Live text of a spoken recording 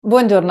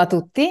Buongiorno a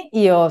tutti,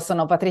 io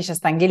sono Patricia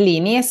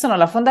Stanghellini e sono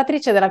la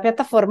fondatrice della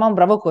piattaforma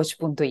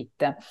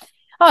unbravocoach.it.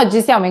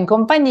 Oggi siamo in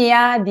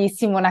compagnia di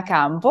Simona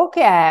Campo,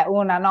 che è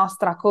una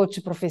nostra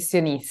coach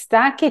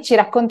professionista che ci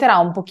racconterà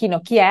un pochino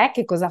chi è,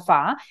 che cosa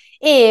fa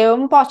e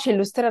un po' ci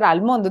illustrerà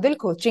il mondo del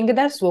coaching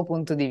dal suo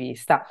punto di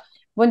vista.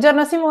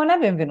 Buongiorno Simona,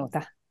 benvenuta.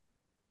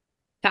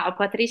 Ciao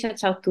Patricia,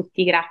 ciao a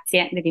tutti,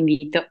 grazie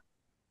dell'invito.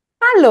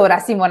 Allora,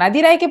 Simona,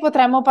 direi che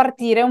potremmo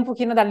partire un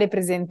pochino dalle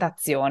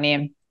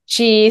presentazioni.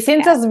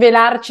 Senza Ok.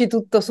 svelarci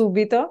tutto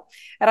subito,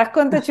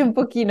 raccontaci un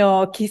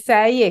pochino chi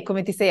sei e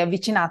come ti sei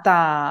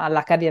avvicinata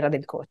alla carriera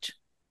del coach.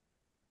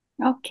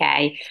 Ok,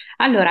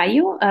 allora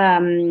io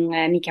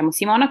mi chiamo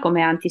Simona,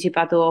 come ha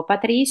anticipato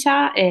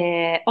Patricia,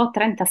 ho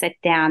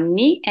 37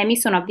 anni e mi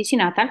sono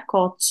avvicinata al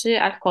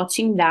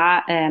coaching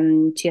da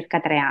circa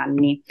 3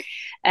 anni.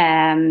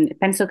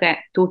 Penso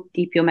che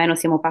tutti più o meno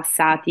siamo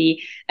passati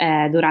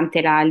durante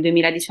il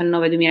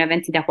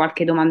 2019-2020 da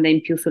qualche domanda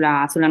in più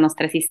sulla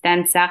nostra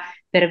esistenza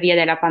per via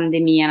della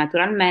pandemia,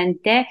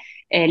 naturalmente.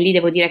 Lì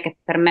devo dire che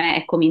per me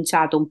è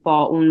cominciato un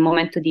po' un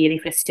momento di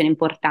riflessione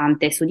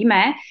importante su di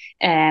me.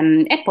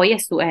 E poi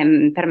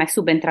per me è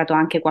subentrato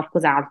anche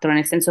qualcos'altro,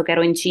 nel senso che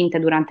ero incinta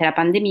durante la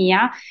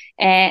pandemia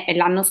e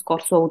l'anno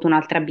scorso ho avuto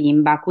un'altra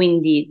bimba,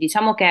 quindi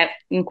diciamo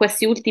che in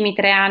questi ultimi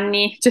 3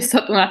 anni c'è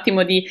stato un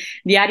attimo di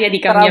aria di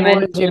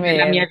cambiamento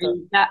nella mia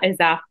Travolgimento. vita,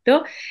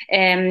 esatto.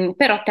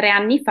 Però 3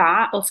 anni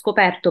fa ho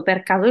scoperto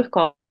per caso il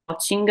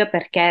coaching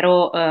perché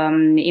ero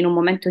in un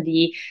momento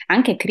di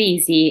anche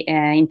crisi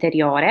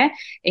interiore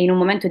e in un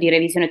momento di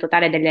revisione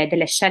totale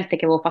delle scelte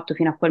che avevo fatto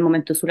fino a quel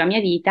momento sulla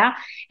mia vita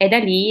e da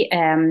lì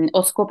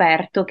ho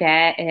scoperto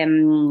che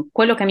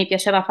quello che mi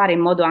piaceva fare in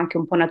modo anche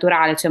un po'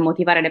 naturale, cioè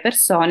motivare le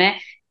persone,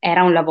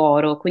 era un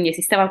lavoro, quindi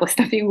esisteva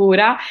questa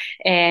figura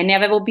e ne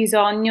avevo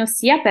bisogno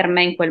sia per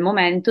me in quel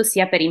momento,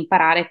 sia per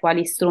imparare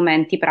quali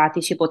strumenti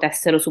pratici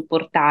potessero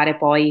supportare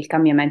poi il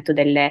cambiamento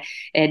delle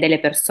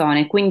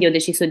persone. Quindi ho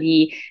deciso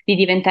di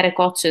diventare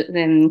coach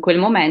in quel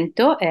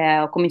momento,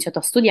 ho cominciato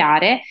a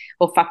studiare,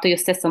 ho fatto io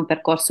stessa un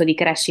percorso di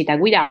crescita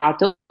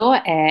guidato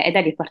e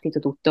da lì è partito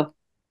tutto.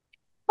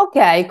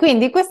 Ok,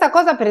 quindi questa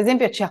cosa per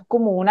esempio ci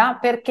accomuna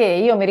perché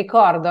io mi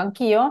ricordo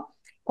anch'io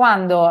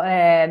quando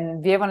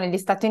vivevo negli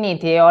Stati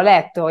Uniti e ho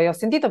letto e ho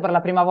sentito per la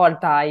prima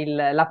volta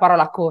la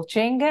parola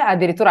coaching,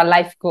 addirittura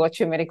life coach,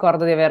 io mi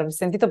ricordo di aver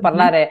sentito Mhm.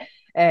 parlare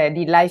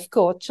di life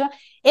coach,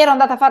 ero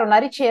andata a fare una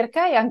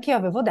ricerca e anch'io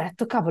avevo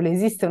detto, cavolo,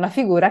 esiste una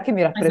figura che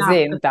mi Esatto,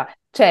 rappresenta,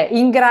 cioè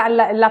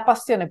la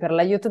passione per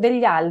l'aiuto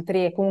degli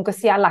altri e comunque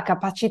sia la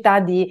capacità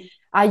di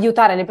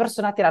aiutare le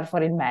persone a tirar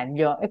fuori il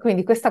meglio. E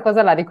quindi questa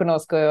cosa la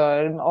riconosco.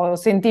 Ho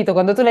sentito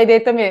quando tu l'hai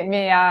detto,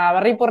 mi ha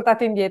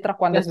riportato indietro a ti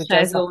quando ho è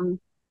successo. acceso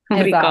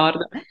un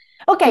ricordo. Esatto.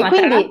 Ok, Ma tra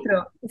quindi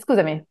l'altro,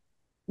 scusami.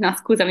 no,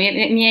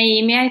 scusami,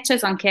 mi hai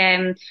acceso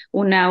anche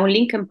un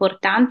link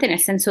importante, nel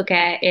senso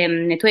che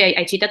tu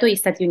hai citato gli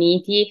Stati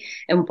Uniti,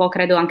 e un po'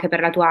 credo anche per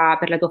la tua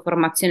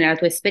formazione, la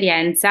tua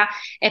esperienza,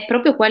 è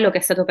proprio quello che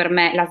è stato per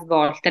me la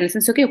svolta, nel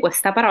senso che io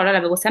questa parola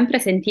l'avevo sempre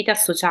sentita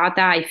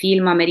associata ai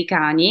film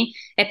americani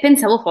e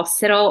pensavo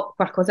fossero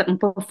qualcosa un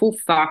po'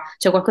 fuffa,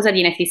 cioè qualcosa di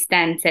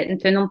inesistente,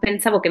 cioè non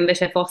pensavo che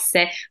invece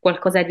fosse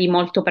qualcosa di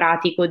molto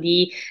pratico,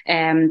 di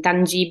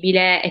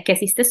tangibile e che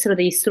esistessero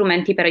degli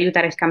strumenti per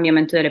aiutare il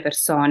cambiamento delle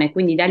persone.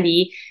 Quindi da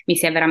lì mi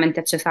si è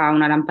veramente accesa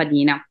una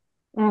lampadina.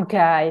 Ok,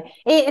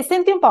 e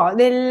senti un po',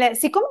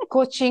 siccome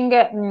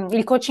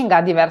il coaching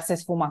ha diverse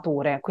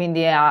sfumature,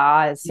 quindi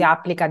si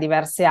applica a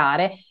diverse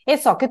aree e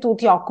so che tu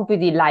ti occupi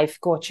di life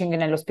coaching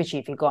nello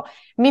specifico,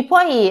 ci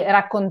puoi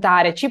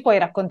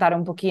raccontare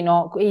un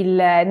pochino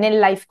nel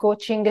life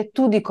coaching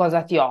tu di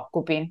cosa ti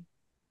occupi?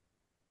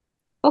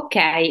 Ok,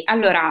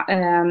 allora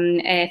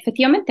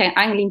effettivamente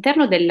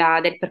all'interno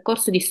del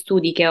percorso di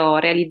studi che ho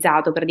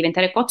realizzato per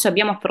diventare coach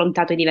abbiamo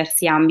affrontato i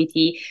diversi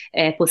ambiti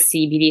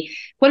possibili.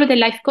 Quello del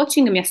life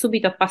coaching mi ha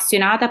subito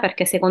appassionata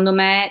perché secondo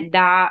me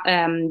da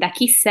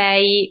chi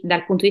sei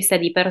dal punto di vista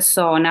di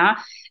persona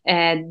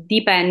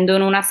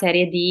dipendono una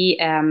serie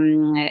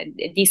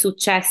di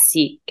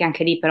successi, che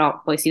anche lì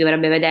però poi si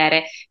dovrebbe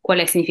vedere qual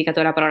è il significato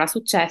della parola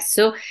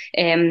successo,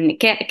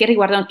 che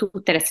riguardano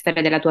tutte le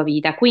sfere della tua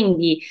vita.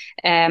 Quindi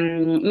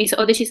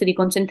ho deciso di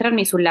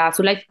concentrarmi sul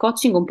life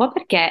coaching un po'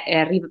 perché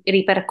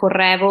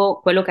ripercorrevo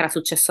quello che era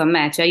successo a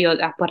me, cioè io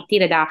a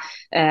partire da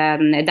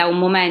un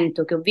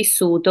momento che ho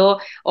vissuto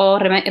ho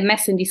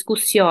messo in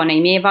discussione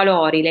i miei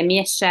valori, le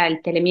mie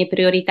scelte, le mie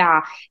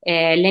priorità,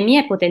 le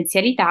mie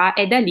potenzialità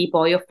e da lì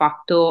poi ho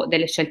fatto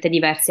delle scelte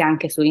diverse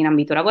anche in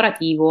ambito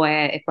lavorativo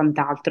e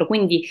quant'altro.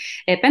 Quindi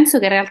penso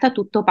che in realtà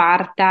tutto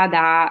parta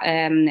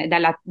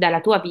dalla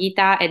tua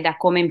vita e da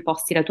come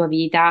imposti la tua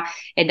vita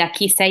e da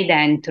chi sei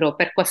dentro.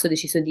 Per questo ho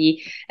deciso di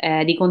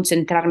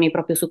concentrarmi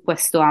proprio su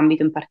questo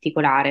ambito in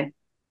particolare.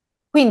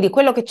 Quindi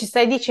quello che ci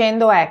stai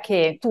dicendo è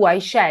che tu hai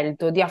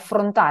scelto di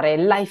affrontare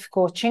il life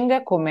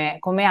coaching come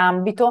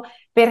ambito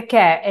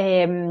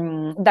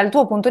perché dal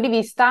tuo punto di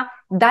vista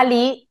da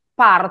lì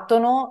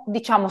partono,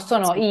 diciamo, Sì.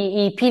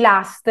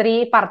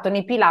 partono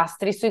i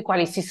pilastri sui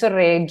quali si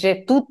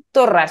sorregge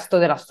tutto il resto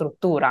della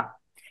struttura.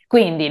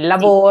 Quindi il Sì,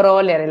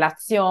 lavoro, le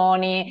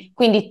relazioni,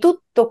 quindi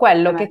tutto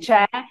quello che esattamente.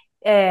 c'è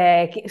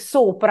che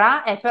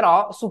sopra è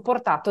però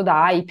supportato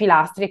dai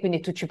pilastri, quindi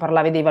tu ci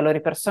parlavi dei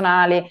valori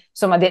personali,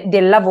 insomma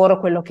del lavoro,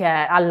 quello che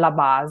è alla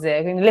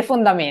base, quindi le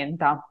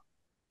fondamenta.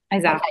 Ok,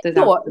 Esatto,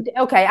 esatto.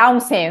 ok, ha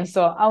un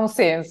senso, ha un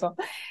senso.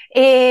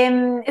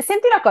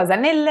 Senti una cosa,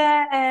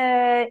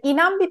 in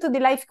ambito di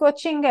life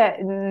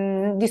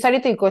coaching, di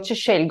solito i coach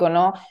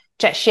scelgono,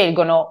 cioè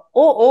scelgono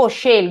o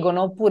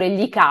scelgono oppure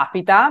gli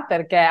capita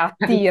perché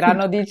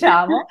attirano,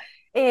 diciamo,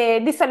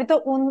 e di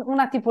solito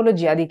una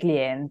tipologia di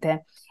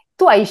cliente.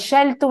 Tu hai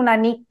scelto una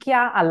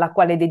nicchia alla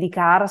quale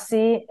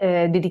dedicarti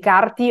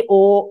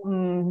o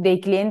dei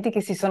clienti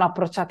che si sono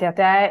approcciati a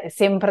te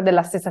sempre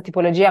della stessa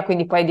tipologia,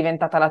 quindi poi è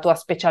diventata la tua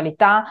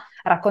specialità?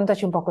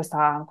 Raccontaci un po'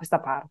 questa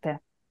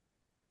parte.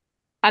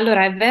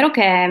 Allora, è vero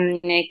che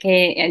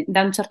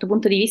da un certo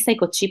punto di vista i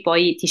coach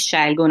poi ti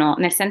scelgono,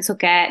 nel senso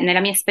che nella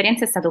mia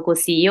esperienza è stato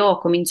così. Io ho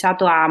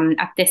cominciato a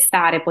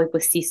testare poi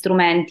questi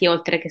strumenti,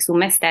 oltre che su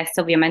me stessa,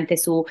 ovviamente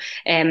su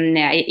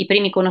i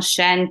primi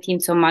conoscenti,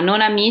 insomma,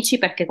 non amici,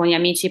 perché con gli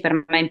amici per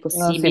me è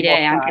Non si impossibile, può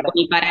e anche fare. con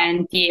i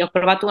parenti. Ho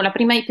provato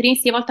i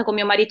primissima volta con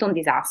mio marito un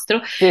disastro,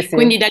 Sì, sì.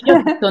 quindi da lì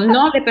ho detto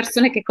no alle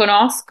persone che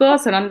conosco,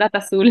 sono andata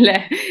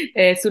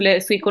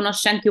sui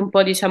conoscenti un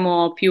po',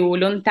 diciamo, più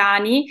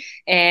lontani.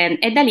 E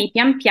da lì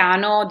pian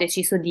piano ho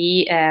deciso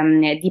di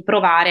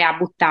provare a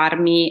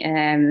buttarmi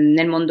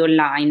nel mondo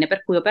online,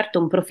 per cui ho aperto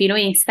un profilo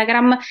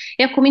Instagram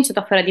e ho cominciato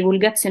a fare la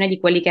divulgazione di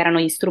quelli che erano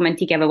gli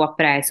strumenti che avevo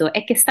appreso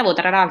e che stavo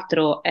tra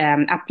l'altro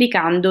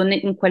applicando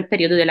in quel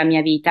periodo della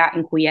mia vita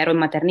in cui ero in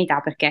maternità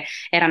perché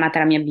era nata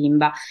la mia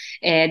bimba.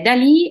 Da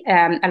lì,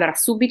 allora,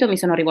 subito mi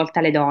sono rivolta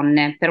alle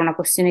donne per una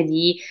questione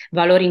di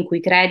valori in cui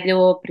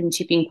credo,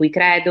 principi in cui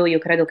credo. Io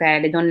credo che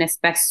le donne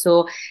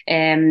spesso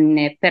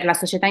per la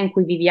società in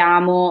cui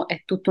viviamo è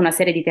tutta una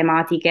serie di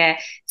tematiche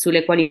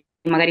sulle quali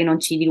magari non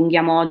ci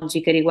dilunghiamo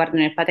oggi, che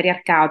riguardano il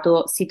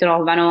patriarcato, si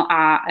trovano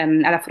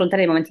ad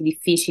affrontare dei momenti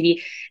difficili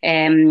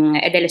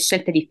e delle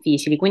scelte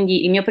difficili.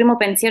 Quindi il mio primo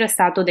pensiero è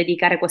stato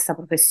dedicare questa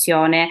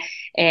professione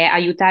e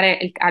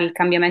aiutare al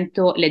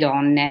cambiamento le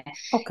donne.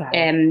 Ok.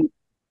 Ehm,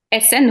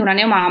 Essendo una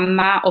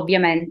neomamma,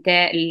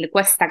 ovviamente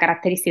questa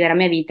caratteristica della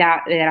mia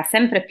vita era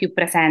sempre più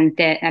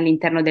presente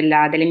all'interno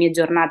delle mie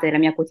giornate, della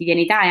mia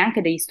quotidianità e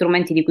anche degli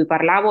strumenti di cui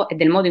parlavo e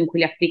del modo in cui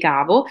li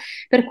applicavo,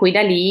 per cui da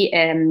lì,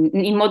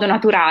 in modo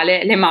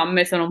naturale, le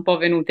mamme sono un po'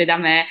 venute da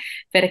me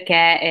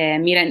perché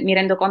mi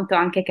rendo conto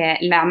anche che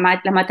la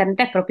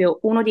maternità è proprio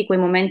uno di quei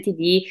momenti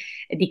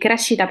di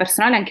crescita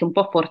personale anche un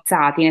po'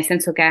 forzati, nel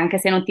senso che anche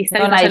se non ti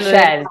stavi Non hai facendo delle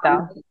scelta.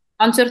 domande,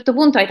 a un certo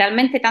punto hai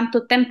talmente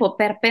tanto tempo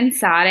per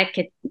pensare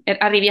che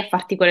arrivi a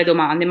farti quelle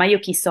domande, ma io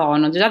chi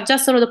sono? Già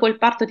solo dopo il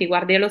parto ti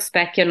guardi allo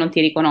specchio e non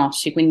ti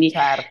riconosci, quindi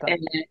Certo.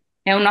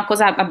 è una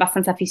cosa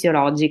abbastanza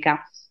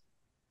fisiologica.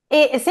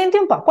 E senti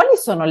un po', quali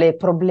sono le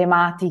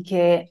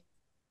problematiche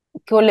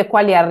con le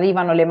quali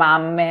arrivano le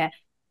mamme?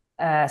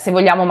 Se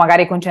vogliamo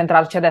magari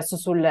concentrarci adesso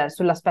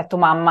sull'aspetto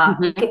mamma,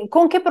 Mhm.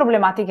 con che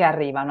problematiche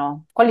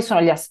arrivano? Quali sono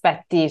gli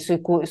aspetti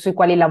sui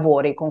quali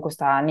lavori con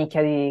questa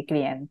nicchia di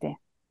clienti?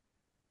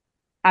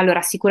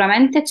 Allora,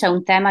 sicuramente c'è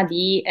un tema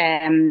di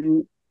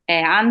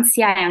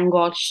ansia e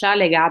angoscia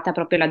legata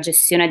proprio alla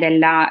gestione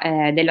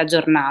della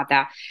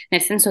giornata,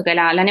 nel senso che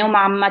la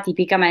neomamma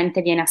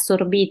tipicamente viene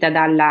assorbita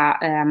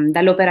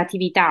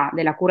dall'operatività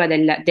della cura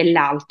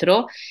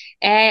dell'altro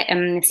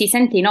e si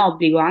sente in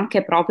obbligo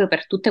anche proprio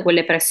per tutte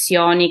quelle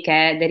pressioni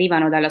che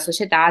derivano dalla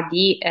società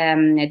di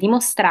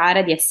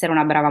dimostrare di essere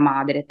una brava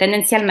madre.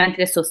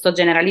 Tendenzialmente, adesso sto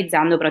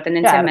generalizzando, però Certo,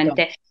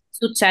 tendenzialmente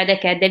succede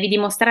che devi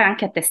dimostrare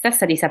anche a te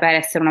stessa di sapere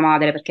essere una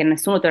madre perché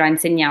nessuno te l'ha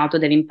insegnato,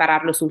 devi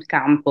impararlo sul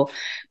campo.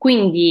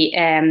 Quindi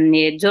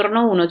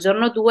giorno 1,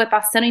 giorno 2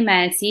 passano i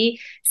mesi,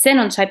 se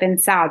non ci hai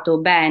pensato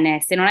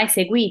bene, se non hai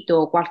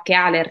seguito qualche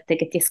alert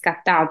che ti è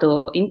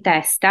scattato in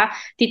testa,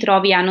 ti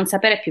trovi a non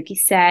sapere più chi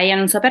sei, a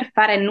non saper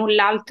fare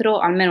null'altro,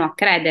 almeno a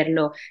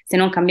crederlo, se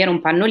non cambiare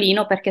un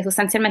pannolino, perché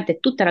sostanzialmente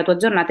tutta la tua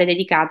giornata è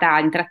dedicata a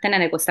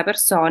intrattenere questa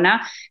persona,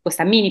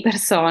 questa mini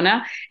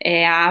persona,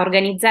 a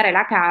organizzare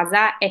la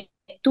casa e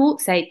tu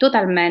sei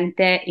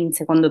totalmente in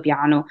secondo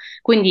piano.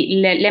 Quindi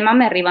le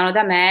mamme arrivano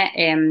da me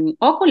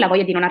o con la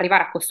voglia di non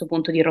arrivare a questo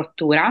punto di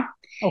rottura,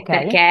 ok,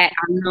 perché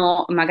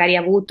hanno magari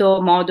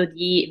avuto modo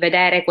di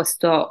vedere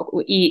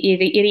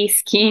i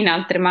rischi in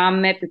altre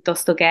mamme,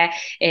 piuttosto che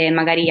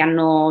magari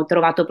hanno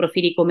trovato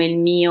profili come il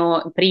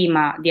mio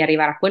prima di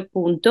arrivare a quel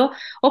punto,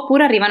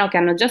 oppure arrivano che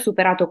hanno già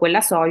superato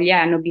quella soglia e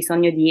hanno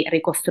bisogno di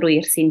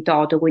ricostruirsi in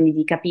toto, quindi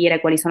di capire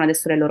quali sono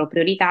adesso le loro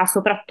priorità,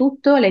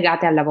 soprattutto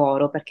legate al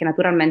lavoro, perché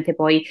naturalmente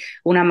poi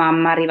una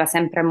mamma arriva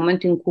sempre al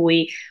momento in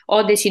cui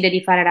o decide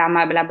di fare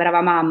la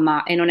brava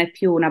mamma e non è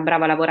più una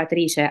brava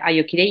lavoratrice agli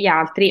occhi degli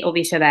altri, o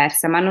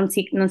viceversa, ma non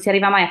si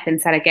arriva mai a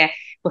pensare che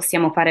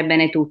possiamo fare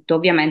bene tutto,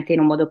 ovviamente in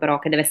un modo però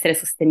che deve essere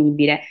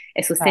sostenibile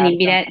e certo.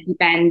 sostenibile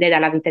dipende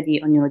dalla vita di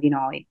ognuno di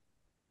noi.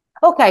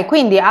 Ok,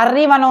 quindi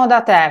arrivano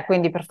da te,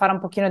 quindi per fare un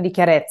pochino di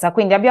chiarezza,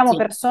 quindi abbiamo Sì.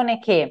 persone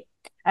che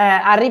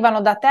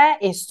arrivano da te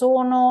e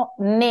sono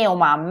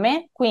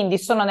neomamme, quindi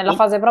sono nella Sì.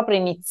 fase proprio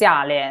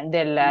iniziale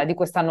di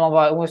questo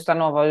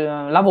nuovo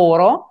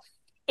lavoro,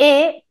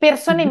 e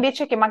persone Mhm.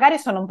 invece che magari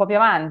sono un po' più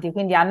avanti,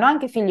 quindi hanno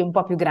anche figli un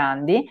po' più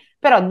grandi,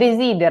 però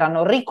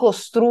desiderano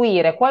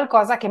ricostruire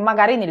qualcosa che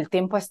magari nel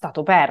tempo è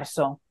stato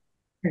perso.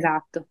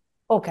 Esatto,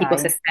 Ok. tipo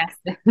se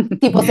stesse.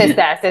 Tipo se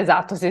stesse,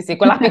 esatto, sì, sì,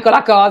 quella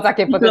piccola cosa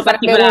che Piccolo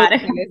sarebbe particolare.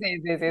 utile,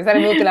 sì, sì, sì,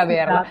 sarebbe utile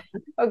averla.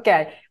 Esatto.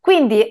 Ok,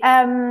 quindi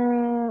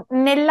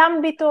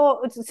nell'ambito,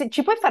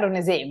 ci puoi fare un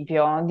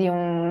esempio di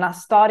una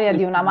storia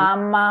di una Ok.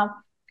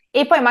 mamma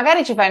e poi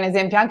magari ci fai un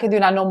esempio anche di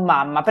una non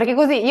mamma, perché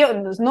così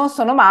io non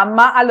sono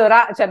mamma,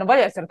 allora, cioè non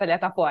voglio essere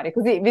tagliata fuori,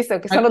 così visto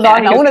che sono Ok,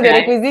 donna, uno ok, dei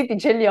requisiti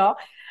ce li ho,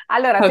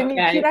 allora se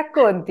ci ok,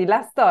 racconti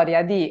la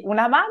storia di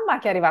una mamma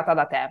che è arrivata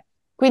da te.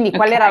 Quindi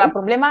qual ok. era la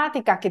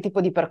problematica, che tipo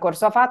di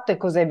percorso ha fatto e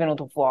cosa è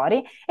venuto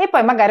fuori? E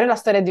poi magari la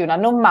storia di una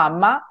non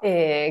mamma,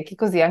 che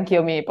così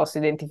anch'io mi posso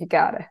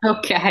identificare.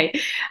 Ok,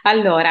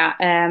 allora,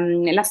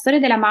 la storia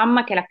della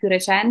mamma che è la più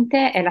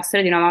recente è la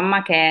storia di una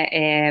mamma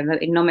che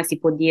il nome si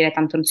può dire,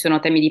 tanto non ci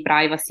sono temi di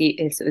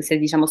privacy, se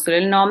diciamo solo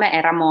il nome,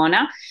 è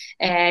Ramona.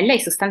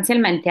 Lei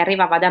sostanzialmente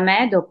arrivava da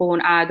me dopo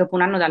un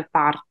anno dal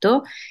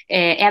parto,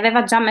 e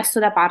aveva già messo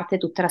da parte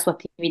tutta la sua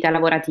attività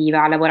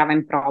lavorativa, lavorava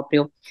in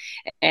proprio.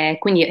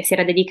 Quindi si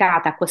era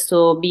dedicata a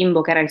questo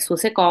bimbo che era il suo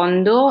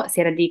secondo, si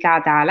era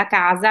dedicata alla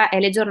casa e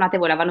le giornate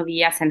volavano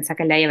via senza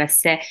che lei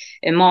avesse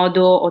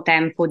modo o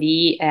tempo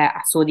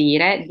a suo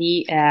dire,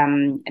 di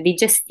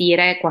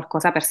gestire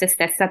qualcosa per se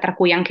stessa, tra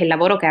cui anche il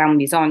lavoro che era un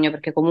bisogno,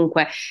 perché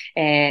comunque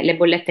le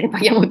bollette le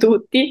paghiamo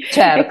tutti, e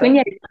Certo, quindi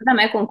è arrivata da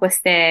me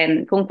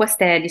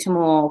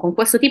diciamo, con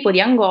questo tipo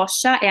di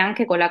angoscia e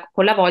anche con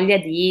la voglia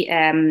di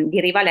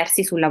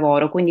rivalersi sul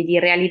lavoro, quindi di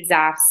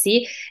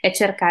realizzarsi e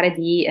cercare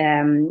di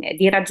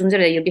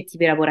raggiungere degli obiettivi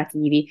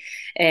lavorativi.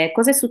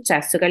 Cosa è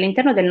successo? Che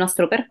all'interno del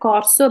nostro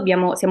percorso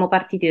siamo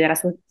partiti dalla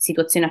sua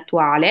situazione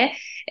attuale,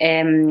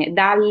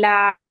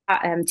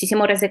 ci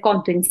siamo rese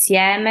conto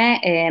insieme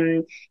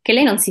che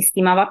lei non si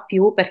stimava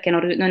più perché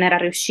non era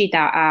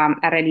riuscita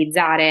a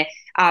realizzare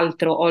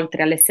altro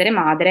oltre all'essere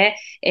madre,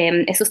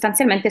 e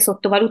sostanzialmente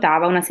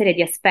sottovalutava una serie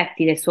di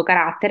aspetti del suo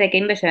carattere che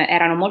invece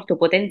erano molto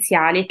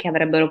potenziali e che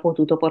avrebbero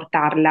potuto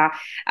portarla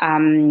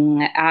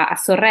a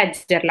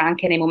sorreggerla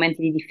anche nei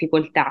momenti di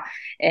difficoltà.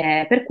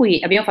 Per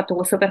cui abbiamo fatto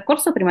questo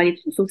percorso prima di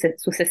tutto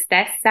su se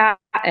stessa,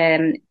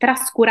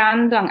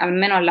 trascurando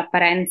almeno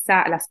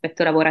all'apparenza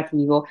l'aspetto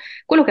lavorativo.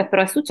 Quello che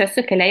però è successo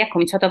è che lei ha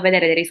cominciato a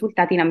vedere dei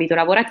risultati in ambito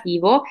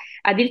lavorativo,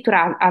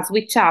 addirittura ha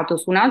switchato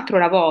su un altro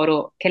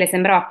lavoro che le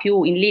sembrava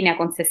più in linea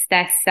con se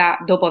stessa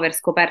dopo aver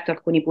scoperto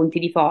alcuni punti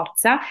di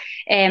forza,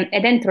 e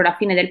dentro la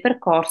fine del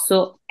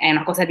percorso è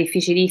una cosa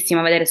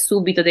difficilissima vedere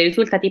subito dei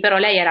risultati, però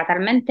lei era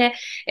talmente,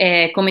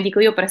 come dico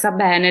io, presa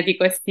bene di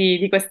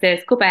queste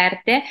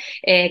scoperte,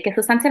 che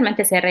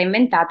sostanzialmente si è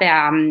reinventata e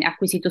ha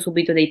acquisito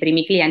subito dei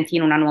primi clienti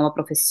in una nuova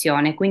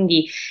professione.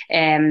 Quindi si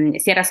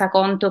è resa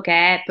conto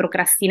che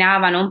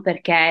procrastinava non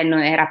perché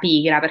era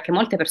pigra, perché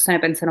molte persone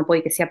pensano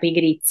poi che sia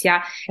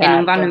pigrizia e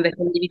non vanno certo.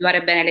 invece a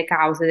individuare bene le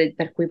cause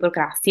per cui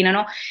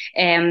procrastinano,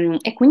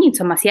 e quindi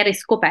insomma si è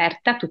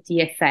riscoperta a tutti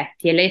gli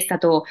effetti, e lei è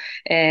stato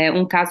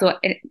un caso.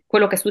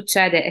 Quello che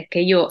succede è che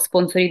io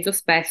sponsorizzo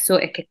spesso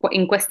e che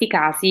in questi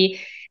casi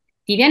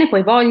ti viene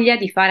poi voglia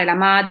di fare la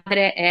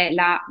madre e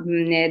la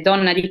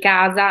donna di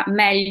casa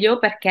meglio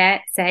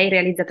perché sei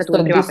realizzata tu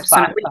in prima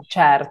persona, Soddisfatta, quindi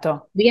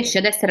certo. riesci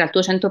ad essere al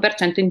tuo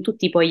 100% in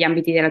tutti poi gli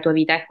ambiti della tua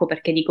vita. Ecco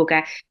perché dico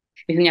che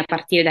bisogna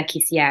partire da chi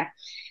si è.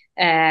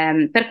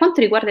 Per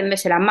quanto riguarda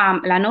invece la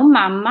non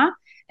mamma,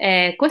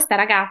 questa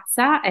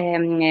ragazza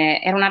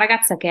era una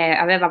ragazza che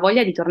aveva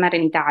voglia di tornare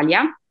in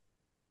Italia,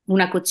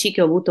 una coach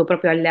che ho avuto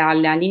proprio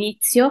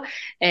all'inizio,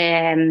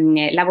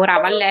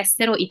 lavorava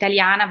all'estero,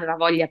 italiana, aveva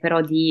voglia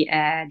però di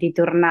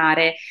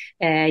tornare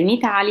in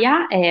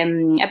Italia.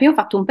 Abbiamo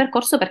fatto un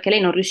percorso perché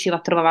lei non riusciva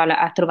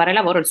a trovare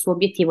lavoro, il suo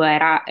obiettivo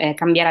era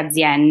cambiare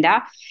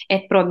azienda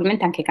e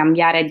probabilmente anche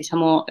cambiare,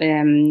 diciamo,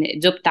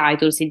 job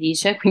title si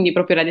dice, quindi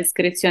proprio la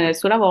descrizione del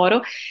suo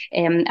lavoro.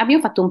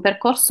 Abbiamo fatto un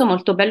percorso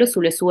molto bello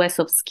sulle sue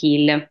soft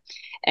skill,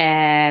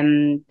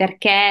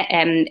 perché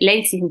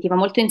lei si sentiva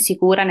molto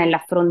insicura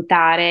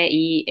nell'affrontare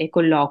i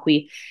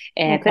colloqui,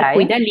 Ok, per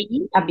cui da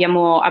lì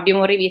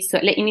abbiamo rivisto,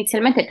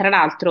 inizialmente tra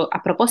l'altro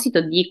a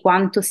proposito di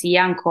quanto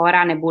sia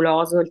ancora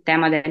nebuloso il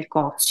tema del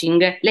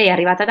coaching, lei è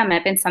arrivata da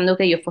me pensando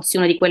che io fossi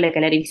una di quelle che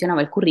le revisionava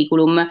il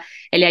curriculum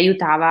e le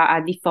aiutava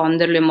a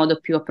diffonderlo in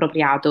modo più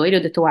appropriato, e io le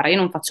ho detto guarda, io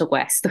non faccio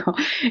questo,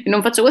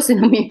 non faccio questo e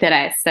non mi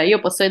interessa, io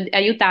posso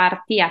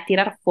aiutarti a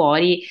tirar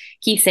fuori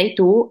chi sei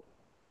tu,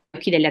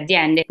 chi delle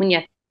aziende, quindi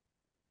a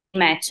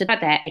match tra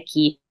te e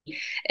chi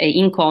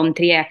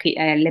incontri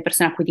e le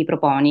persone a cui ti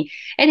proponi.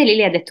 Ed è lì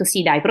lei ha detto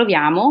sì, dai,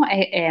 proviamo,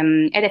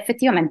 ed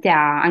effettivamente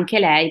anche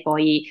lei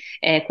poi,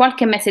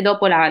 qualche mese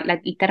dopo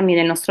il termine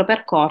del nostro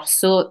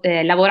percorso,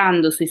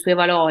 lavorando sui suoi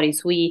valori,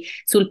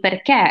 sul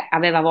perché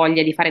aveva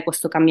voglia di fare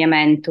questo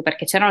cambiamento,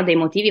 perché c'erano dei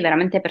motivi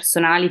veramente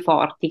personali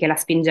forti che la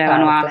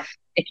spingevano a certo.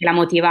 e che la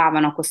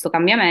motivavano a questo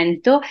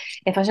cambiamento,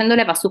 e facendo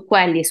leva su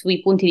quelli, sui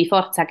punti di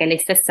forza che lei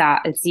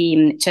stessa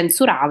si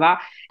censurava,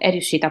 è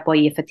riuscita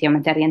poi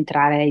effettivamente a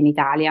rientrare in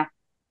Italia.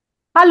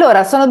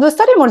 Allora, sono due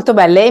storie molto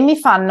belle e mi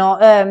fanno,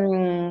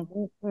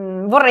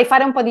 vorrei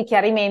fare un po' di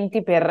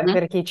chiarimenti Mhm.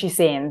 per chi ci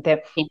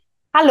sente. Sì,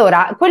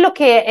 Allora, quello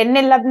che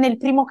nel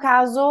primo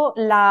caso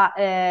la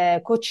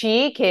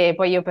coach, che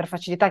poi io per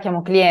facilità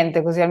chiamo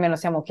cliente, così almeno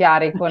siamo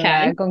chiari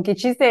ok. con chi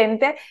ci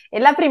sente, e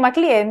la prima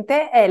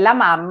cliente è la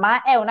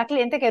mamma, è una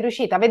cliente che è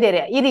riuscita a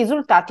vedere i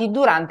risultati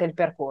durante il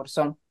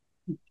percorso.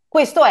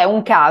 Questo è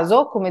un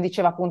caso, come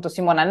diceva appunto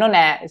Simona, non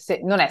è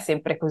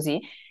sempre così,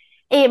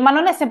 ma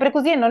non è sempre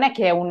così e non è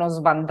che è uno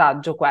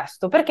svantaggio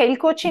questo, perché il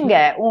coaching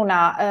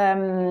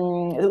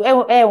Mhm.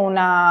 è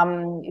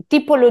una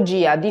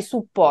tipologia di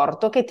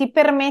supporto che ti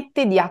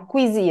permette di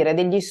acquisire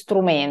degli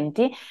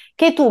strumenti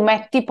che tu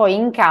metti poi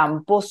in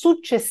campo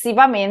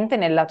successivamente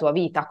nella tua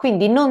vita.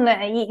 Quindi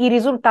i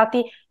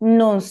risultati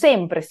non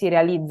sempre si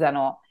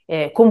realizzano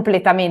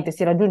completamente,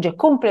 si raggiunge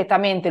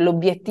completamente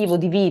l'obiettivo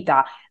di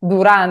vita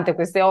durante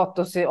queste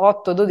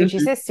 8-12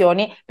 Mhm.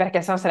 sessioni,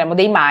 perché sennò saremo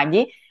dei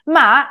maghi,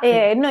 ma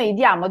Esatto. noi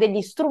diamo degli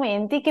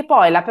strumenti che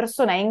poi la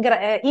persona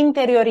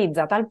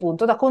interiorizza a tal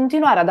punto da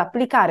continuare ad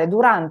applicare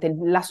durante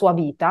la sua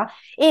vita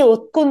e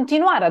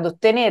continuare ad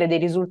ottenere dei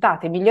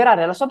risultati e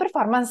migliorare la sua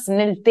performance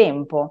nel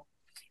tempo.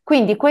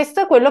 Quindi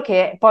questo è quello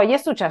che poi è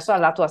successo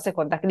alla tua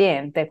seconda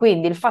cliente.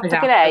 Quindi il fatto che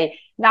Esatto. lei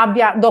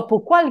abbia,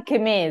 dopo qualche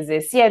mese,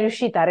 sia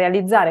riuscita a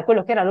realizzare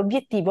quello che era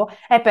l'obiettivo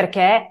è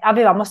perché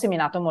avevamo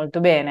seminato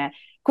molto bene.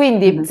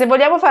 Quindi, Mhm. se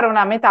vogliamo fare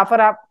una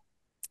metafora,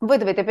 voi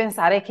dovete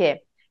pensare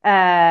che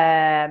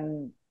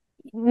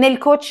nel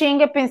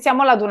coaching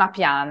pensiamola ad una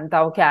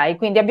pianta, ok?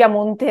 Quindi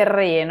abbiamo un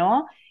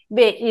terreno.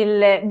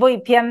 Beh,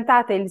 voi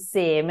piantate il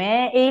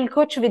seme e il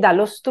coach vi dà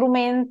lo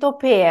strumento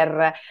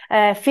per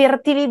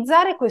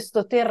fertilizzare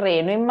questo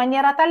terreno in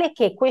maniera tale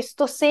che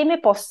questo seme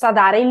possa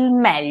dare il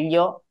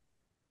meglio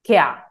che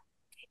ha.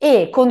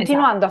 E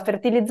continuando a Esatto.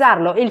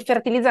 fertilizzarlo, il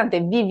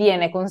fertilizzante vi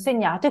viene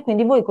consegnato e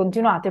quindi voi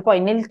continuate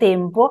poi nel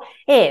tempo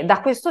e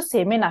da questo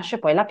seme nasce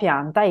poi la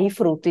pianta e i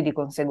frutti di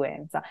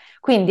conseguenza.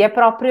 Quindi è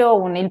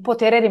proprio il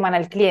potere rimane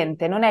al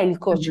cliente, non è il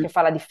coach Mhm. che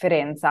fa la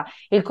differenza.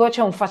 Il coach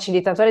è un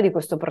facilitatore di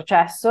questo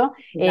processo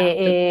Esatto.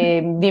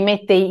 e vi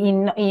mette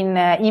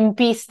in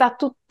pista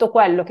tutto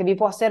quello che vi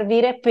può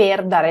servire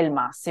per dare il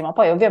massimo.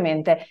 Poi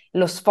ovviamente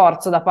lo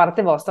sforzo da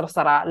parte vostra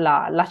sarà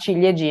la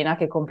ciliegina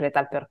che completa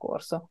il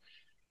percorso.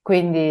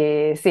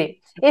 Quindi sì.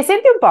 E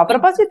senti un po', a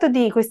proposito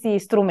di questi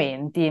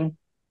strumenti,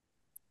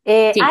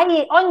 Sì.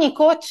 ogni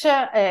coach,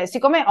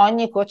 siccome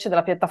ogni coach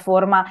della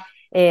piattaforma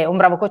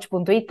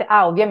unbravocoach.it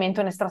ha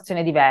ovviamente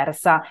un'estrazione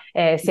diversa,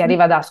 si Mhm.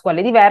 arriva da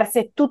scuole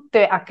diverse,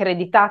 tutte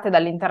accreditate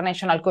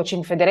dall'International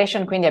Coaching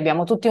Federation, quindi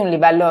abbiamo tutti un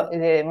livello,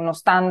 uno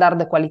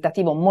standard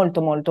qualitativo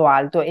molto molto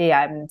alto e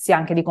sia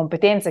anche di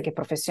competenze che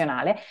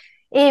professionale.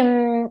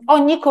 E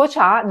ogni coach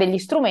ha degli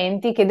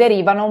strumenti che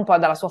derivano un po'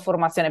 dalla sua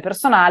formazione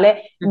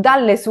personale, Mhm.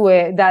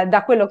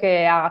 da quello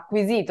che ha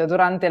acquisito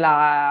durante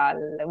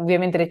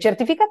ovviamente le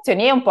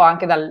certificazioni e un po'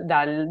 anche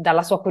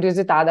dalla sua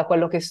curiosità, da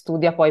quello che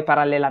studia poi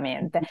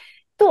parallelamente.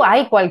 Tu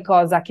hai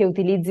qualcosa che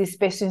utilizzi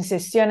spesso in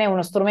sessione,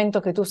 uno strumento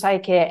che tu sai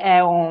che è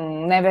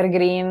un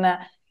evergreen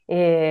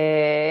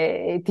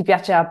e ti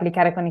piace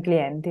applicare con i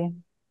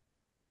clienti?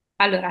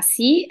 Allora,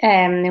 sì,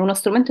 è uno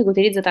strumento che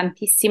utilizzo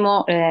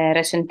tantissimo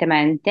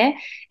recentemente,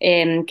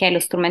 che è lo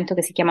strumento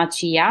che si chiama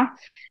CIA,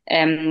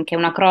 che è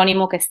un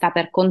acronimo che sta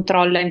per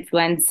controlla,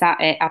 influenza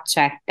e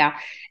accetta.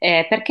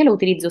 Perché lo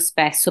utilizzo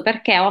spesso?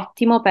 Perché è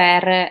ottimo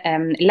per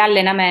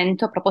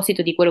l'allenamento. A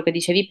proposito di quello che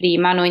dicevi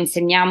prima, noi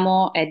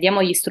insegniamo e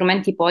diamo gli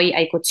strumenti poi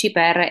ai coach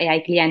e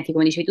ai clienti,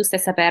 come dicevi tu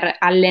stessa, per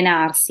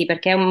allenarsi,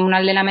 perché è un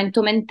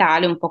allenamento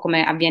mentale, un po'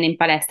 come avviene in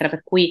palestra,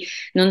 per cui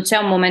non c'è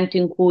un momento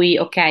in cui,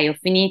 ok, ho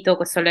finito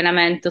questo allenamento,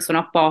 sono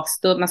a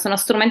posto, ma sono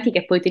strumenti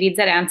che puoi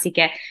utilizzare, anzi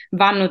che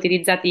vanno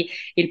utilizzati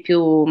il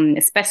più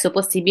spesso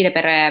possibile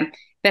per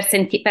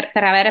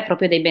avere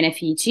proprio dei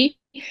benefici.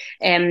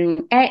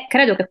 E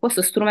credo che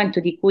questo strumento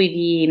di cui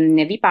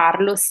vi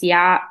parlo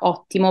sia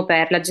ottimo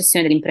per la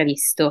gestione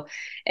dell'imprevisto.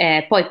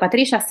 Poi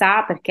Patricia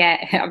sa, perché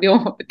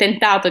abbiamo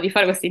tentato di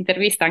fare questa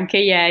intervista anche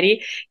ieri,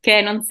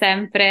 che non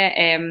sempre,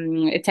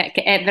 cioè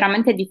che è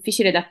veramente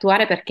difficile da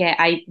attuare perché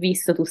hai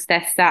visto tu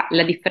stessa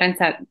la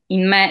differenza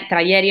in me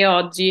tra ieri e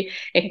oggi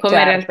e come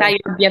in realtà io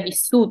Certo. abbia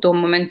vissuto un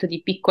momento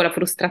di piccola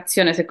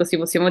frustrazione, se così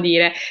possiamo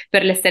dire,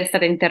 per l'essere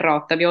stata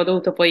interrotta. Abbiamo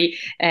dovuto poi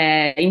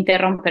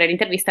interrompere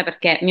l'intervista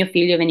perché mio figlio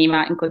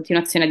veniva in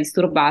continuazione a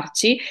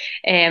disturbarci.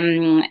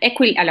 E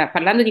qui, allora,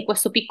 parlando di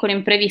questo piccolo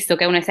imprevisto,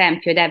 che è un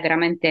esempio ed è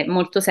veramente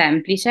molto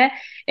semplice,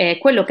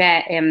 quello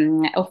che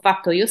ho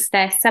fatto io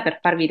stessa per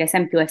farvi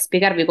l'esempio e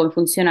spiegarvi come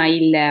funziona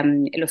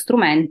lo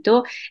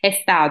strumento è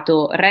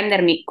stato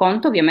rendermi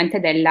conto ovviamente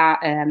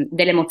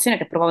dell'emozione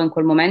che provavo in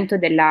quel momento e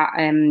della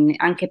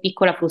anche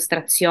piccola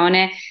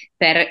frustrazione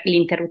per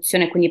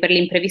l'interruzione, quindi per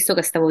l'imprevisto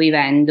che stavo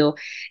vivendo.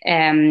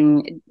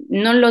 Ehm,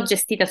 Non l'ho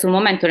gestita sul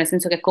momento, nel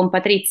senso che con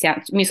Patrizia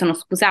mi sono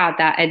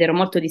scusata ed ero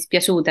molto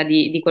dispiaciuta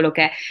di quello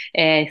che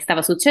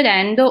stava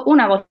succedendo.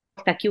 Una volta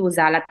volta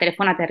chiusa la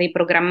telefonata e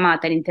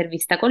riprogrammata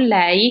l'intervista con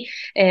lei,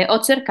 ho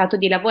cercato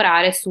di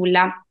lavorare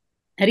sulla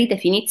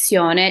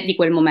ridefinizione di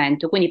quel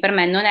momento. Quindi per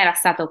me non era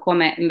stato,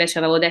 come invece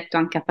avevo detto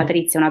anche a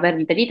Patrizia, una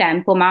perdita di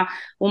tempo, ma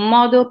un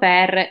modo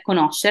per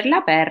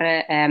conoscerla,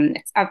 per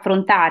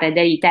affrontare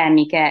dei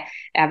temi che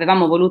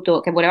avevamo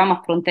voluto, che volevamo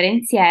affrontare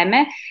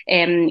insieme.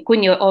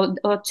 Quindi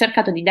ho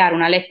cercato di dare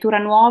una lettura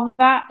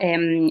nuova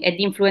e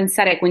di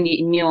influenzare quindi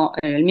il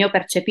mio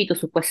percepito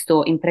su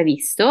questo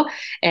imprevisto,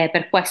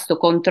 per questo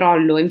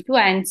controllo e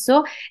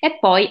influenzo, e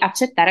poi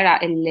accettare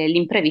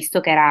l'imprevisto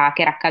che era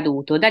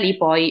accaduto. Da lì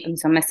poi mi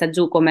sono messa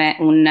giù come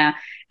Un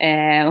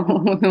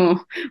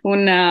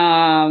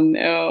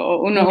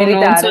un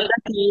militare.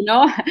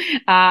 soldatino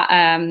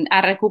a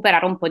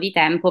recuperare un po' di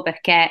tempo,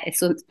 perché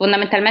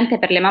fondamentalmente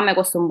per le mamme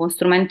questo è un buon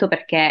strumento,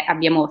 perché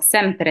abbiamo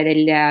sempre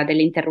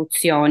delle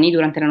interruzioni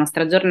durante la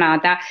nostra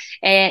giornata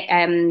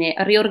e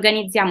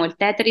riorganizziamo il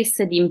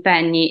Tetris di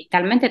impegni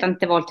talmente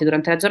tante volte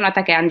durante la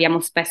giornata che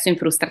andiamo spesso in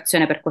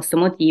frustrazione per questo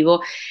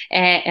motivo,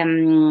 e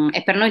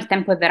per noi il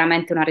tempo è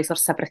veramente una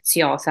risorsa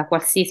preziosa,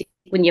 qualsiasi.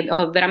 Quindi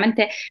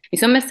mi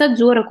sono messa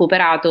giù, ho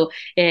recuperato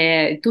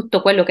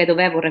tutto quello che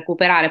dovevo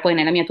recuperare poi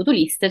nella mia to-do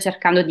list,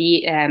 cercando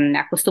di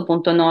a questo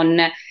punto non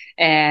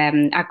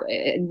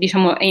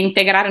diciamo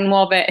integrare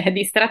nuove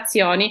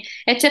distrazioni,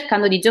 e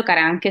cercando di giocare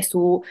anche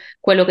su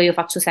quello che io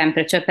faccio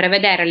sempre, cioè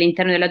prevedere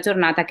all'interno della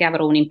giornata che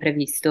avrò un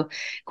imprevisto.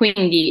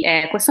 Quindi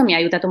questo mi ha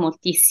aiutato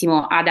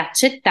moltissimo ad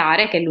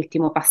accettare, che è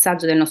l'ultimo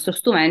passaggio del nostro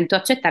strumento,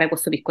 accettare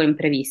questo piccolo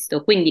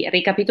imprevisto. Quindi,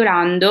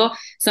 ricapitolando,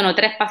 sono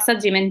tre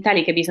passaggi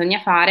mentali che bisogna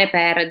fare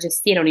per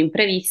gestire un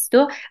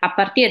imprevisto, a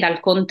partire dal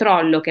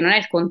controllo, che non è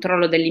il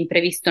controllo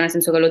dell'imprevisto nel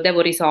senso che lo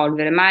devo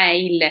risolvere, ma è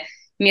il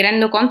mi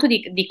rendo conto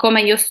di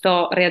come io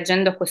sto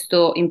reagendo a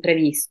questo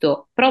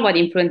imprevisto, provo ad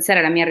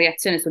influenzare la mia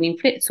reazione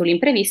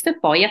sull'imprevisto e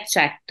poi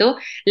accetto,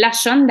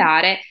 lascio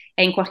andare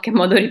e in qualche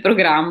modo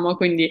riprogrammo.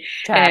 Quindi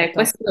Certo.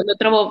 questo lo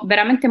trovo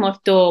veramente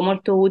molto,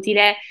 molto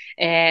utile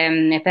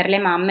per le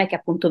mamme che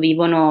appunto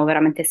vivono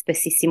veramente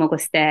spessissimo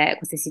queste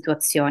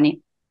situazioni.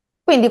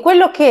 Quindi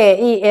quello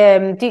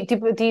che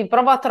ti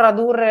provo a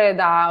tradurre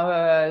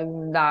da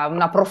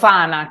una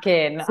profana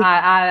che Sì.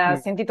 ha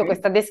sentito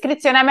questa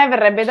descrizione, a me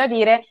verrebbe da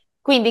dire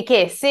quindi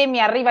che se mi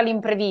arriva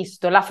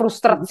l'imprevisto, la Mm,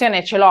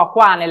 frustrazione ce l'ho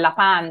qua nella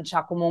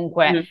pancia,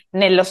 comunque mm,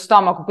 nello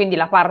stomaco, quindi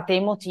la parte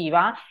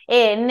emotiva,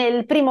 e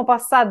nel primo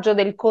passaggio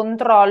del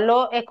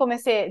controllo è come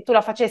se tu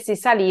la facessi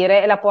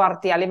salire e la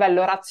porti a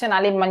livello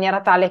razionale in maniera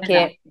tale che,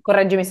 esatto,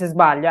 correggimi se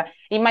sbaglio,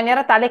 in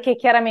maniera tale che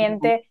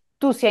chiaramente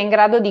tu sia in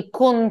grado di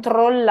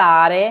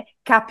controllare,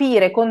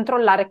 capire,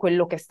 controllare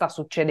quello che sta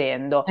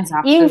succedendo,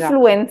 esatto, esatto,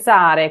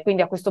 influenzare,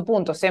 quindi a questo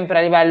punto sempre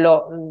a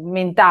livello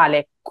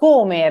mentale,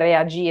 come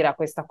reagire a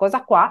questa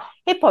cosa qua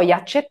e poi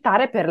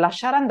accettare per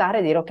lasciare andare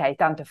e dire ok,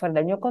 tanto è fuori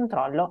dal mio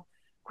controllo,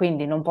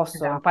 quindi non posso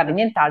fare esatto,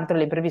 nient'altro,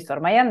 l'imprevisto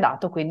ormai è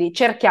andato, quindi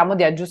cerchiamo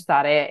di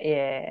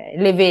aggiustare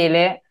le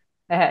vele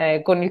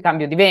con il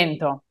cambio di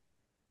vento.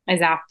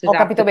 esatto, Ho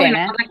capito esatto. Poi una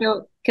bene?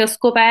 cosa che ho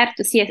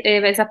scoperto, sì,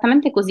 è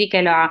esattamente così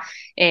che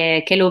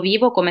lo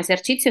vivo come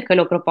esercizio e che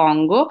lo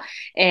propongo.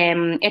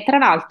 E tra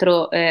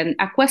l'altro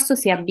a questo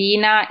si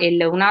abbina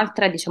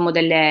un'altra, diciamo,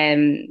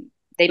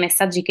 dei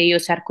messaggi che io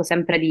cerco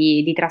sempre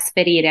di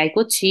trasferire ai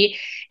coach,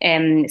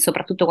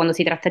 soprattutto quando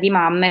si tratta di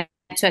mamme,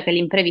 cioè che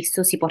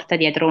l'imprevisto si porta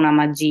dietro una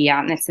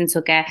magia, nel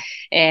senso che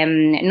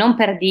non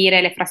per dire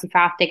le frasi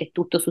fatte che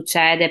tutto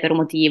succede per un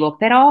motivo,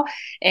 però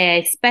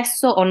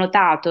spesso ho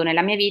notato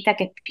nella mia vita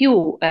che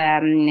più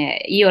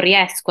io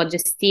riesco a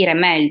gestire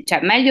meglio,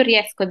 cioè meglio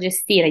riesco a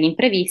gestire gli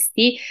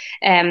imprevisti,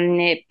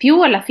 più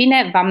alla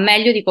fine va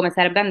meglio di come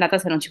sarebbe andata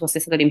se non ci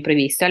fosse stato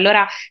l'imprevisto.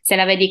 Allora, se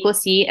la vedi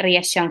così,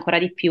 riesci ancora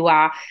di più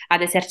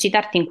ad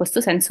esercitarti in questo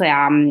senso e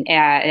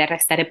a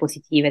restare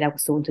positive da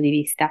questo punto di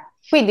vista.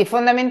 Quindi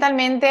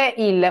fondamentalmente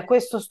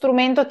questo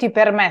strumento ti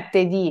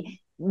permette di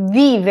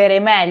vivere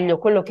meglio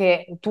quello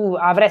che tu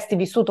avresti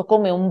vissuto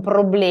come un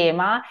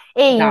problema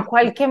e in Esatto,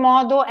 qualche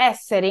modo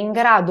essere in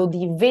grado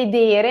di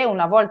vedere,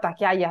 una volta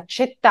che hai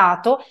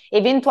accettato,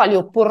 eventuali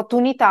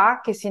opportunità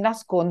che si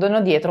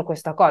nascondono dietro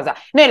questa cosa.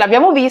 Noi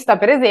l'abbiamo vista,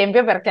 per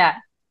esempio,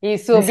 perché il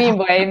suo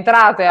bimbo è esatto,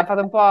 entrato e ha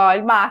fatto un po'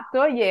 il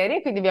matto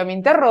ieri, quindi abbiamo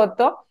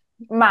interrotto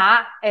ma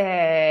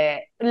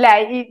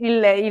lei,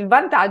 il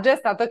vantaggio è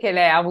stato che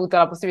lei ha avuto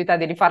la possibilità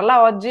di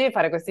rifarla oggi,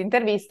 fare questa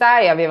intervista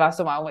e aveva,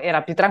 insomma,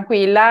 era più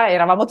tranquilla,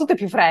 eravamo tutte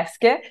più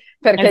fresche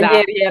perché esatto,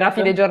 ieri era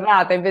fine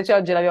giornata, invece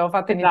oggi l'abbiamo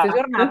fatta inizio esatto,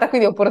 giornata,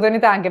 quindi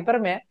opportunità anche per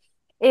me.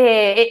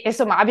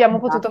 Insomma abbiamo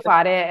potuto esatto,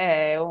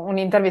 fare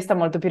un'intervista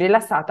molto più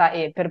rilassata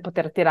e per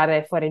poter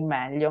tirare fuori il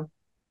meglio.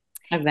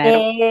 è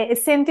vero. E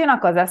senti una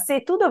cosa,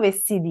 se tu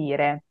dovessi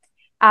dire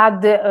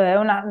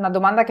una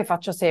domanda che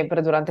faccio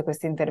sempre durante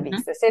queste Mhm.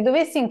 interviste, se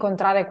dovessi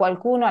incontrare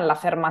qualcuno alla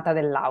fermata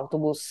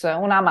dell'autobus,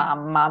 una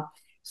mamma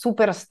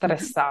super Mhm.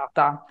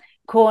 stressata,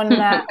 con,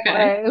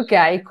 Ok.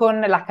 ok,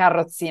 con la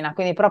carrozzina,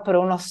 quindi proprio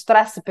uno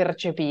stress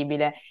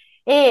percepibile,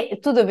 e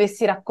tu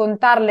dovessi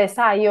raccontarle,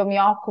 sai, io mi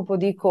occupo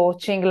di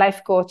coaching,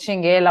 life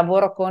coaching e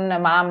lavoro con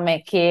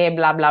mamme che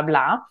bla bla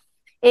bla.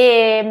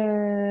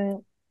 E,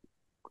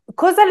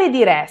 Cosa le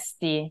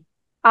diresti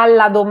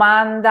alla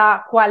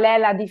domanda qual è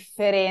la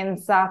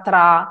differenza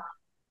tra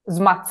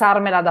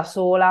smazzarmela da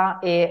sola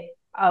e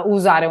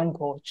usare un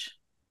coach?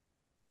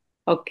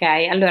 Ok,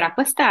 allora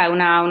questa è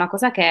una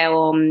cosa che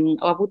ho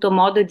avuto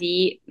modo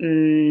di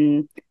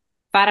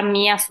far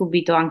mia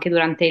subito anche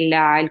durante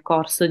il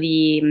corso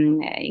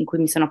in cui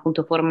mi sono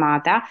appunto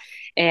formata,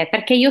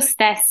 perché io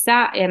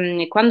stessa,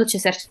 quando ci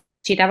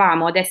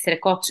esercitavamo ad essere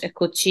coach e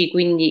coachee,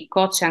 quindi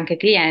coach e anche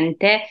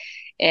cliente,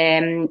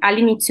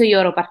 all'inizio io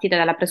ero partita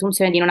dalla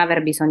presunzione di non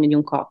aver bisogno di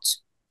un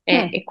coach.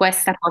 Mm, E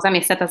questa cosa mi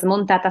è stata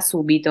smontata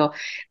subito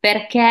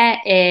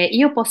perché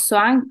io posso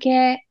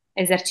anche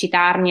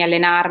esercitarmi,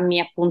 allenarmi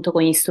appunto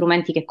con gli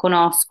strumenti che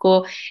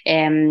conosco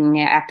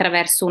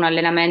attraverso un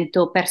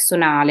allenamento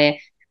personale,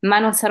 ma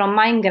non sarò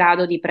mai in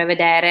grado di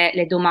prevedere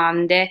le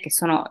domande che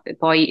sono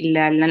poi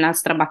la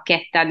nostra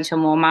bacchetta,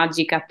 diciamo,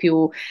 magica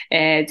più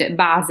cioè,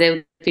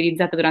 base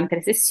utilizzata durante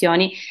le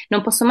sessioni.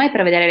 Non posso mai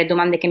prevedere le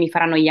domande che mi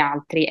faranno gli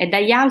altri e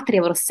dagli altri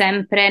avrò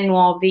sempre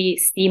nuovi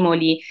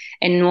stimoli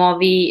e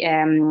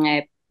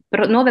nuove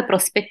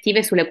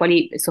prospettive sulle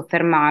quali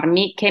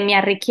soffermarmi che mi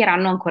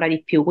arricchiranno ancora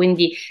di più.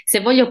 Quindi,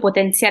 se voglio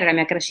potenziare la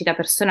mia crescita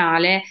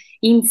personale,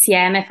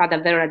 insieme fa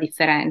davvero la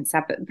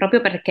differenza, proprio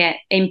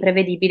perché è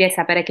imprevedibile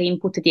sapere che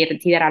input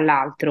ti darà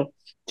l'altro.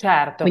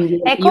 certo, Quindi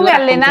è io come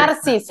racconto.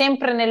 allenarsi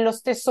sempre nello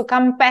stesso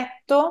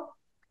campetto,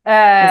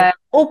 Esatto,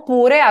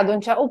 oppure,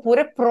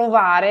 oppure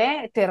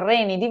provare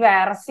terreni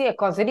diversi e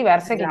cose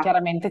diverse che esatto.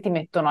 chiaramente ti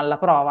mettono alla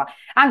prova.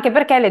 Anche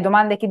perché le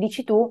domande che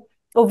dici tu,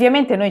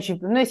 ovviamente noi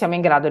siamo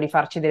in grado di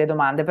farci delle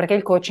domande, perché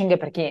il coaching,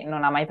 per chi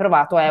non ha mai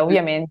provato, è Mhm.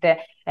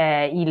 ovviamente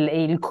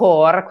il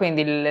core,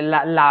 quindi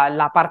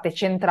la parte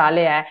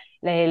centrale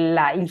è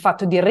il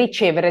fatto di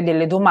ricevere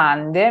delle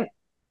domande,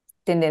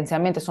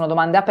 tendenzialmente sono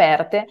domande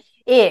aperte,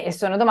 e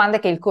sono domande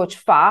che il coach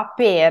fa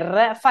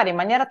per fare in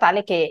maniera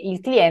tale che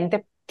il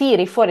cliente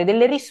tiri fuori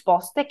delle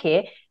risposte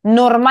che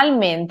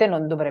normalmente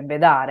non dovrebbe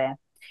dare.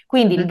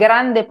 Quindi il Mhm.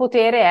 grande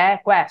potere è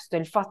questo,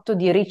 il fatto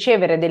di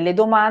ricevere delle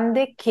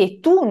domande che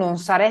tu non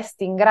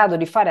saresti in grado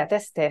di fare a te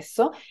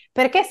stesso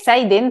perché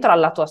sei dentro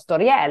alla tua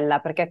storiella,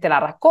 perché te la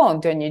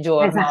racconti ogni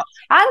giorno, Esatto.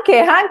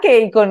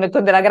 anche con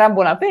della gran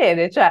buona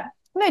fede, cioè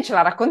noi ce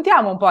la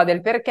raccontiamo un po'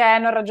 del perché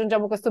non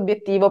raggiungiamo questo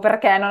obiettivo,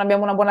 perché non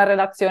abbiamo una buona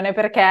relazione,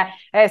 perché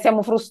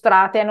siamo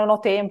frustrate, non ho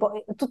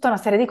tempo, tutta una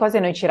serie di cose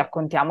noi ci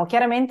raccontiamo.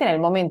 Chiaramente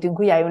nel momento in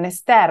cui hai un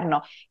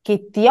esterno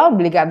che ti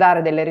obbliga a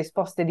dare delle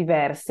risposte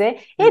diverse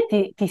Mm.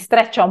 e ti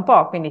streccia un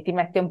po', quindi ti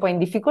mette un po' in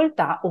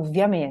difficoltà,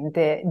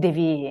 ovviamente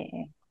devi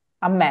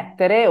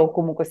ammettere o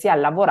comunque sia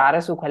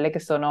lavorare su quelle che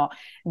sono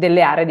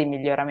delle aree di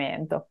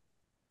miglioramento.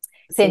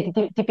 Senti,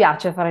 Sì. ti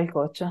piace fare il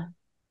coach?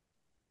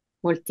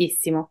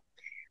 Moltissimo,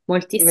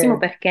 moltissimo Bene.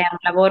 perché è un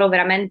lavoro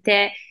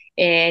veramente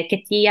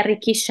che ti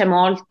arricchisce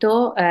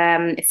molto,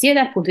 sia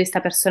dal punto di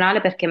vista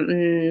personale, perché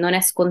non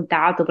è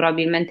scontato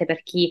probabilmente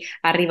per chi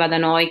arriva da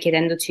noi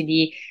chiedendoci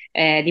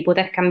di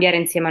poter cambiare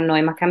insieme a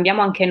noi, ma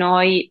cambiamo anche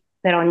noi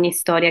per ogni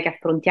storia che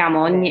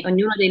affrontiamo, Sì.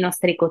 ognuno dei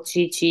nostri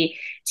coach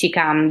ci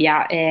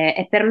cambia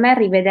e per me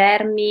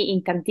rivedermi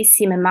in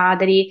tantissime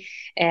madri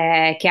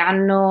che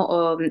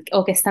hanno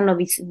o che stanno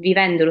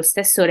vivendo le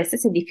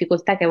stesse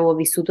difficoltà che avevo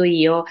vissuto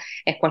io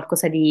è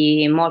qualcosa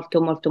di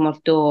molto, molto,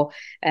 molto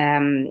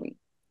ehm,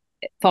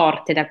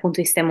 forte dal punto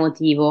di vista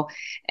emotivo.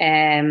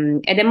 Ed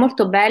è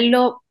molto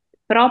bello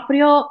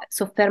proprio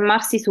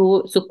soffermarsi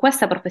su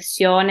questa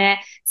professione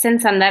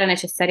senza andare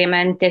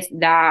necessariamente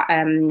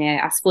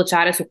a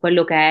sfociare su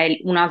quello che è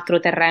un altro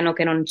terreno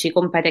che non ci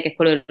compete, che è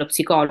quello dello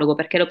psicologo,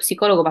 perché lo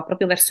psicologo va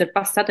proprio verso il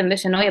passato,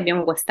 invece noi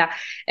abbiamo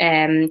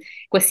ehm,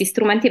 questi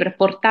strumenti per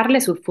portarle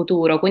sul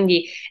futuro,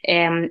 quindi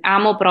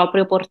amo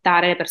proprio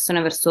portare le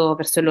persone verso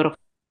il loro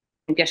futuro.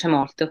 Mi piace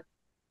molto.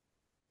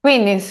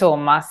 Quindi,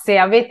 insomma, se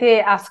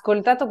avete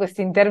ascoltato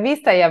questa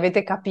intervista e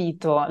avete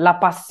capito la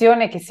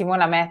passione che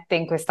Simona mette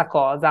in questa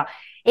cosa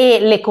e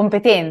le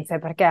competenze,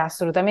 perché è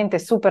assolutamente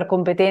super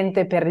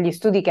competente per gli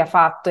studi che ha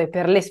fatto e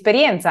per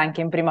l'esperienza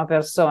anche in prima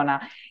persona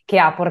che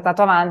ha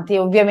portato avanti,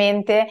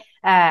 ovviamente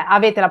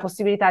avete la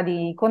possibilità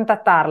di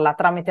contattarla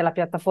tramite la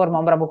piattaforma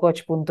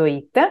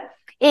unbravocoach.it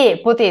e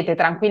potete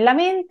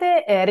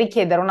tranquillamente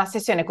richiedere una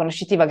sessione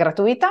conoscitiva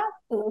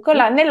gratuita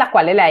nella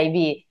quale lei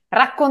vi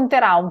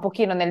racconterà un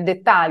pochino nel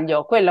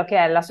dettaglio quello che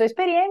è la sua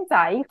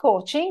esperienza, il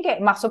coaching,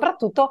 ma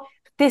soprattutto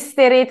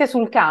testerete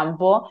sul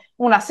campo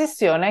una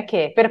sessione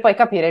che per poi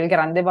capire il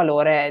grande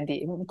valore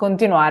di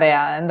continuare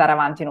a andare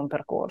avanti in un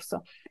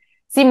percorso.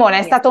 Simone,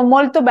 è Sì. stato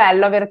molto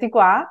bello averti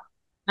qua.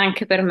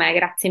 Anche per me,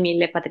 grazie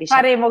mille Patricia.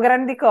 Faremo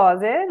grandi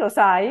cose, lo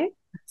sai?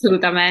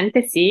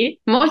 Assolutamente sì,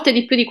 molte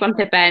di più di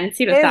quante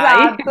pensi, lo sai.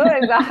 Esatto,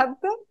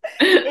 esatto.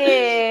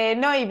 E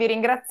noi vi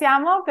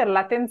ringraziamo per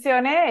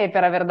l'attenzione e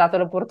per aver dato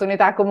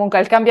l'opportunità comunque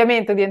al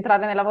cambiamento di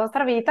entrare nella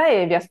vostra vita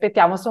e vi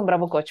aspettiamo su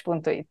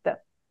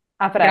unbravocoach.it.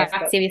 A presto.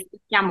 Grazie, vi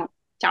aspettiamo.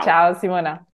 Ciao. Ciao Simona.